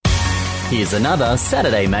Here's another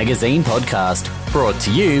Saturday Magazine podcast brought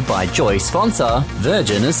to you by Joy sponsor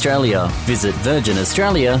Virgin Australia. Visit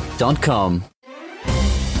virginaustralia.com.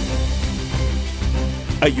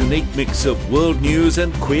 A unique mix of world news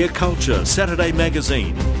and queer culture. Saturday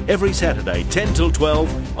Magazine. Every Saturday, 10 till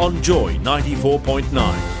 12 on Joy 94.9.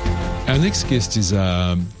 Our next guest is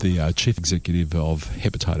the Chief Executive of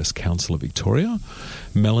Hepatitis Council of Victoria,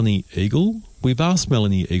 Melanie Eagle. We've asked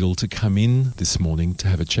Melanie Eagle to come in this morning to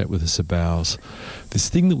have a chat with us about this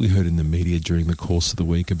thing that we heard in the media during the course of the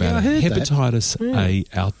week about a hepatitis A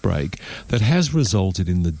outbreak that has resulted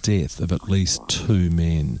in the death of at least 2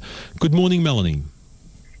 men. Good morning, Melanie.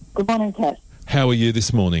 Good morning, Kat. How are you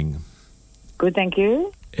this morning? Good, thank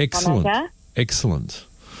you. Excellent. Excellent.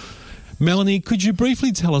 Melanie, could you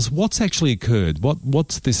briefly tell us what's actually occurred?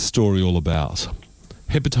 What's this story all about?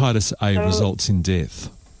 Hepatitis A results in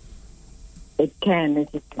death. It can. This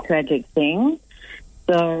is a tragic thing.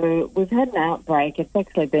 So we've had an outbreak. It's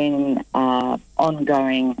actually been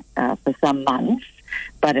ongoing for some months,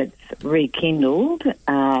 but it's rekindled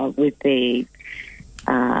with the,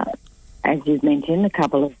 as you've mentioned, a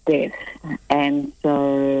couple of deaths. And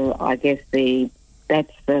so I guess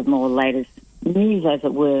that's the more latest news, as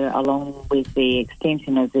it were, along with the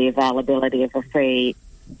extension of the availability of a free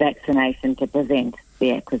vaccination to prevent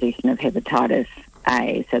the acquisition of hepatitis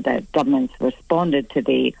A. So the government's responded to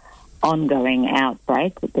the ongoing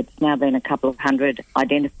outbreak. It's now been a couple of hundred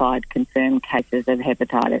identified confirmed cases of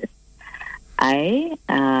hepatitis A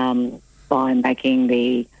by making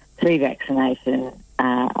the free vaccination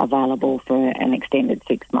available for an extended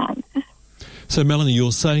 6 months. So, Melanie,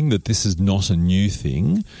 you're saying that this is not a new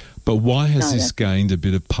thing, but why has this gained a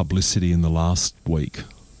bit of publicity in the last week?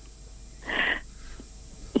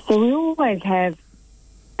 So we always have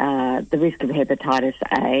the risk of hepatitis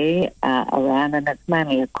A around, and it's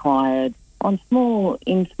mainly acquired in small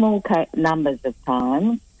numbers of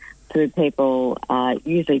times through people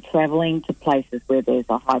usually travelling to places where there's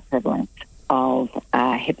a high prevalence of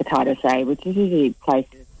hepatitis A, which is usually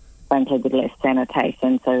places, frankly, with less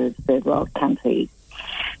sanitation, so third world countries.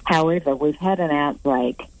 However, we've had an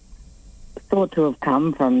outbreak thought to have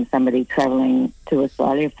come from somebody travelling to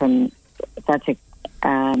Australia from such a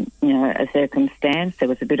circumstance. There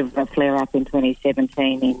was a bit of a flare-up in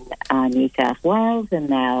 2017 in New South Wales, and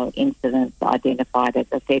now incidents identified, as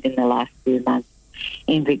I said, in the last few months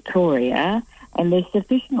in Victoria, and they're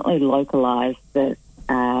sufficiently localised that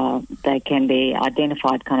they can be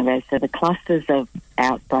identified kind of as sort of clusters of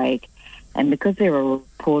outbreak, and because they're a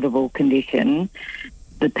reportable condition,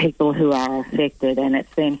 the people who are affected, and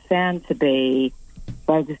it's been found to be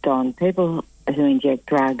focused on people who inject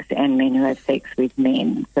drugs and men who have sex with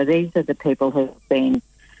men. So these are the people who have been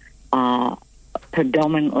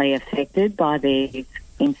predominantly affected by these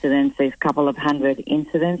incidents. There's a couple of hundred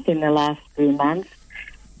incidents in the last few months.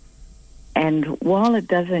 And while it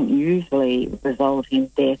doesn't usually result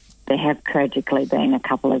in death, there have tragically been a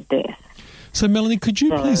couple of deaths. So, Melanie, could you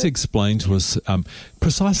please explain to us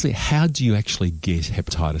precisely how do you actually get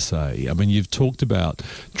hepatitis A? I mean, you've talked about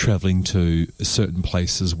travelling to certain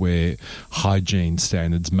places where hygiene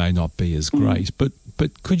standards may not be as great, but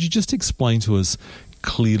could you just explain to us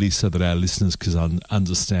clearly so that our listeners can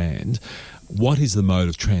understand what is the mode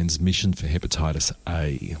of transmission for hepatitis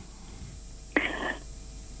A?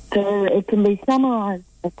 So it can be summarised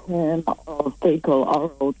as a term of fecal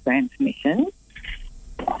oral transmission.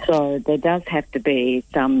 So there does have to be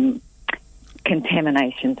some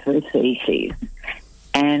contamination through feces.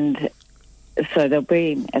 And so there'll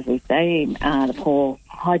be, as we say, the poor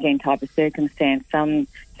hygiene type of circumstance, some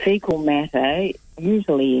fecal matter,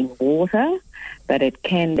 usually in water, but it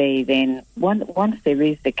can be then, once there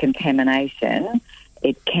is the contamination,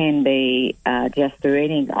 it can be just through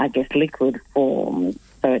any, liquid form.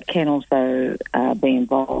 So it can also be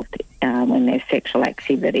involved when there's sexual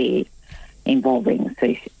activity involving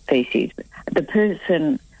feces. The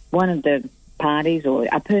person, one of the parties or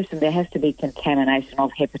a person, there has to be contamination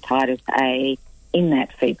of hepatitis A in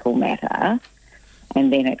that fecal matter,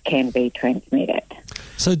 and then it can be transmitted.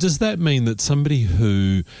 So does that mean that somebody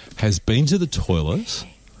who has been to the toilet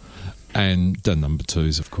and done number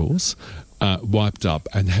twos, of course, wiped up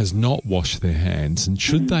and has not washed their hands, and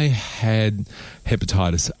should they had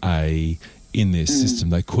hepatitis A in their system,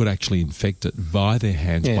 they could actually infect it via their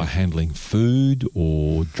hands by handling food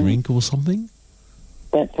or drink or something?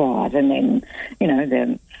 That's right. And then,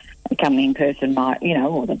 the accompanying person might,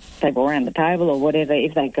 or the people around the table or whatever,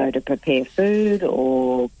 if they go to prepare food,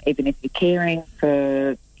 or even if you're caring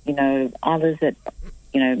for, others that,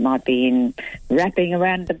 might be in wrapping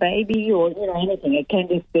around the baby or, anything. It can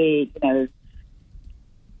just be,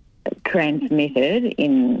 transmitted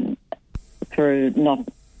in through not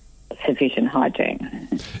sufficient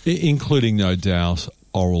hygiene. Including, no doubt,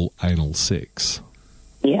 oral anal sex.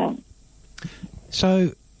 Yeah.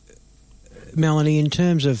 So, Melanie, in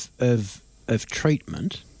terms of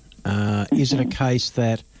treatment, is it a case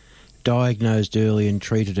that diagnosed early and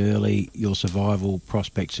treated early, your survival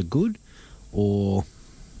prospects are good, or...?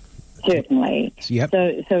 Certainly. Yep.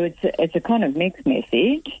 So it's a kind of mixed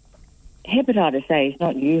message. Hepatitis A is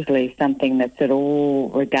not usually something that's at all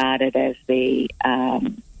regarded as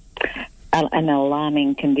an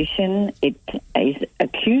alarming condition. It is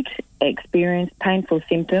acute experience, painful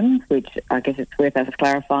symptoms, which I guess it's worth us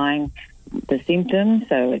clarifying the symptoms.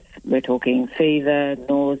 So we're talking fever,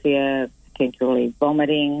 nausea, potentially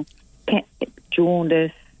vomiting,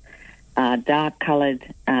 jaundice, dark-coloured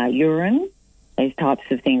urine. These types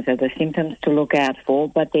of things are the symptoms to look out for,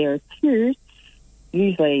 but they're acute,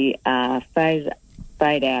 usually fade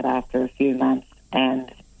out after a few months,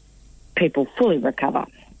 and people fully recover.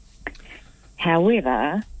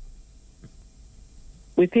 However,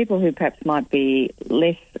 with people who perhaps might be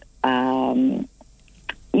less, might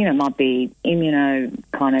be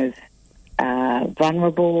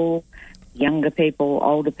vulnerable, younger people,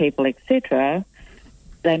 older people, etc.,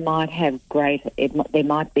 they might have there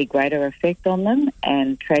might be greater effect on them,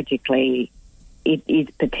 and tragically, it is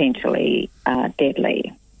potentially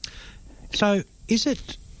deadly. So, is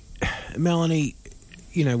it, Melanie?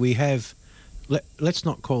 We have. Let's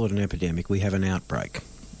not call it an epidemic. We have an outbreak,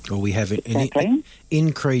 or we have an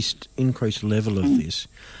increased level of this.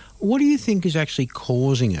 What do you think is actually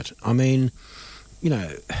causing it? I mean,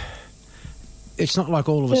 it's not like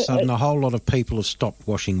all of a sudden a whole lot of people have stopped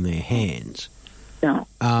washing their hands. No.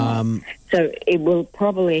 So it will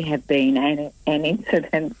probably have been an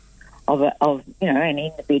incident of an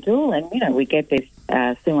individual, and we get this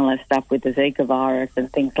similar stuff with the Zika virus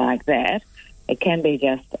and things like that. It can be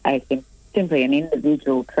just simply an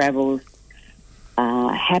individual travels,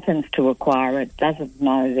 happens to acquire it, doesn't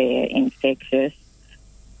know they're infectious,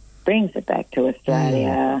 brings it back to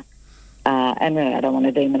Australia. And really, I don't want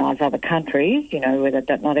to demonise other countries, where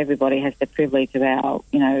not everybody has the privilege of our,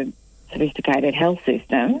 sophisticated health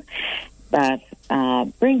system, but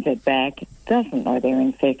brings it back, doesn't know they're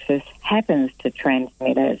infectious, happens to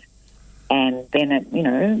transmit it, and then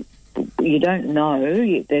you don't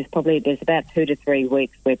know. There's about 2 to 3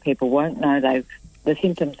 weeks where people won't know the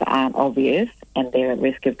symptoms aren't obvious and they're at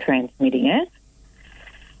risk of transmitting it.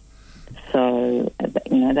 So,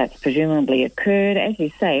 that's presumably occurred. As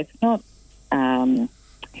you say, it's not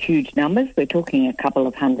huge numbers. We're talking a couple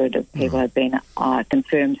of hundred of people have been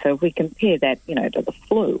confirmed. So if we compare that, to the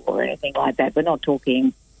flu or anything like that, we're not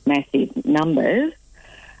talking massive numbers,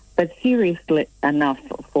 but serious enough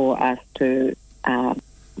for us to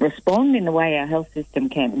respond in the way our health system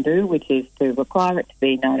can do, which is to require it to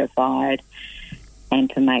be notified and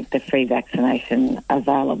to make the free vaccination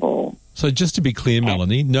available. So just to be clear,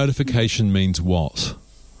 Melanie, notification means what?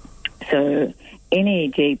 So any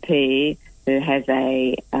GP who has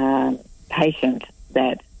a patient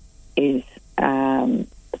that is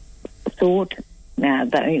thought now,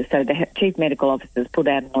 so the chief medical officers put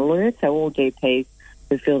out an alert. So all GPs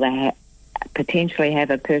who feel they potentially have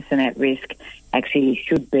a person at risk actually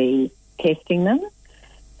should be testing them.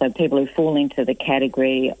 So people who fall into the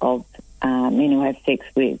category of men who have sex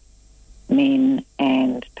with men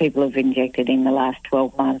and people who've injected in the last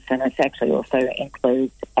 12 months, and it actually also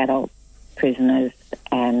includes adult prisoners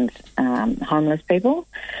and homeless people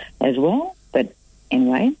as well. But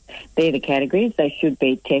anyway, they're the categories. They should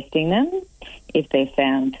be testing them. If they're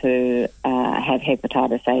found to have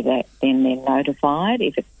hepatitis A, then they're notified.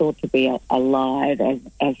 If it's thought to be alive,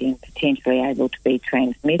 as in potentially able to be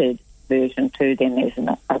transmitted, version 2, then there's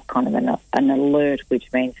an alert,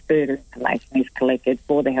 which means further information is collected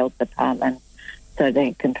for the health department so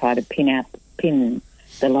they can try to pin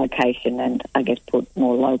the location and, I guess, put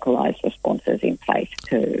more localised responses in place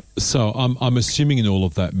too. So I'm assuming in all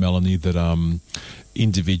of that, Melanie, that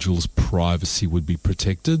individuals' privacy would be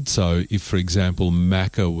protected. So if, for example,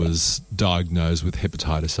 Macca was diagnosed with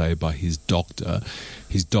hepatitis A by his doctor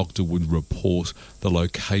would report the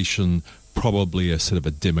location, probably a sort of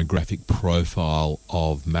a demographic profile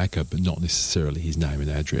of Macca, but not necessarily his name and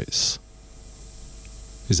address.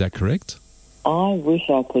 Is that correct? I wish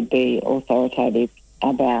I could be authoritative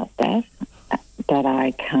about that, but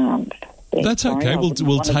I can't. That's okay.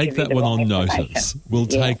 We'll take that one on notice. We'll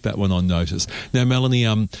take that one on notice. Now, Melanie,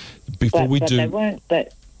 the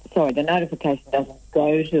notification doesn't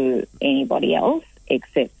go to anybody else.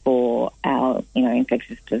 except for our,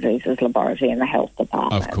 infectious diseases laboratory and the health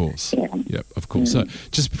department. Of course. Yeah. Yep, of course. So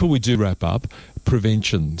just before we do wrap up,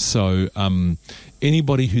 prevention. So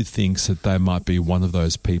anybody who thinks that they might be one of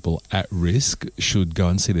those people at risk should go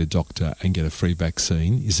and see their doctor and get a free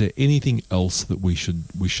vaccine. Is there anything else that we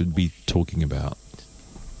should be talking about?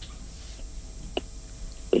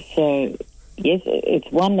 So, yes, it's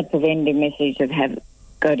one, the preventative message of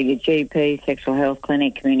go to your GP, sexual health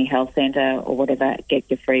clinic, community health centre or whatever, get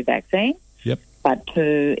your free vaccine. Yep. But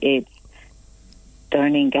two, it's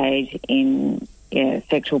don't engage in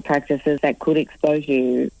sexual practices that could expose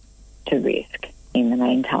you to risk in the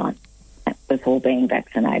meantime before being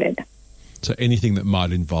vaccinated. So anything that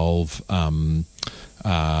might involve anal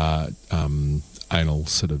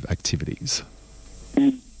sort of activities.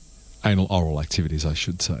 Anal oral activities, I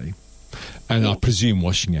should say. And I presume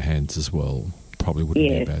washing your hands as well probably wouldn't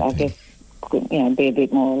be a bad thing. Yes, I guess, be a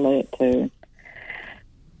bit more alert to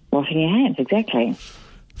washing your hands, exactly.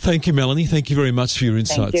 Thank you, Melanie. Thank you very much for your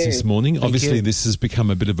insights this morning. Obviously, this has become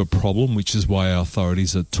a bit of a problem, which is why our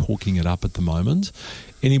authorities are talking it up at the moment.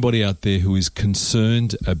 Anybody out there who is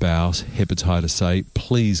concerned about hepatitis A,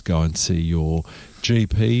 please go and see your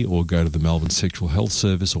GP or go to the Melbourne Sexual Health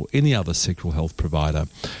Service or any other sexual health provider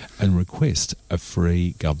and request a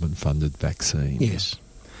free government-funded vaccine. Yes.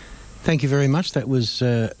 Thank you very much. That was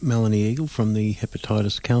Melanie Eagle from the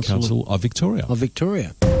Hepatitis Council of Victoria.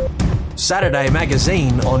 Saturday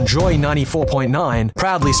Magazine on Joy 94.9,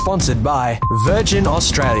 proudly sponsored by Virgin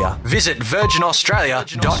Australia. Visit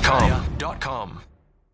virginaustralia.com.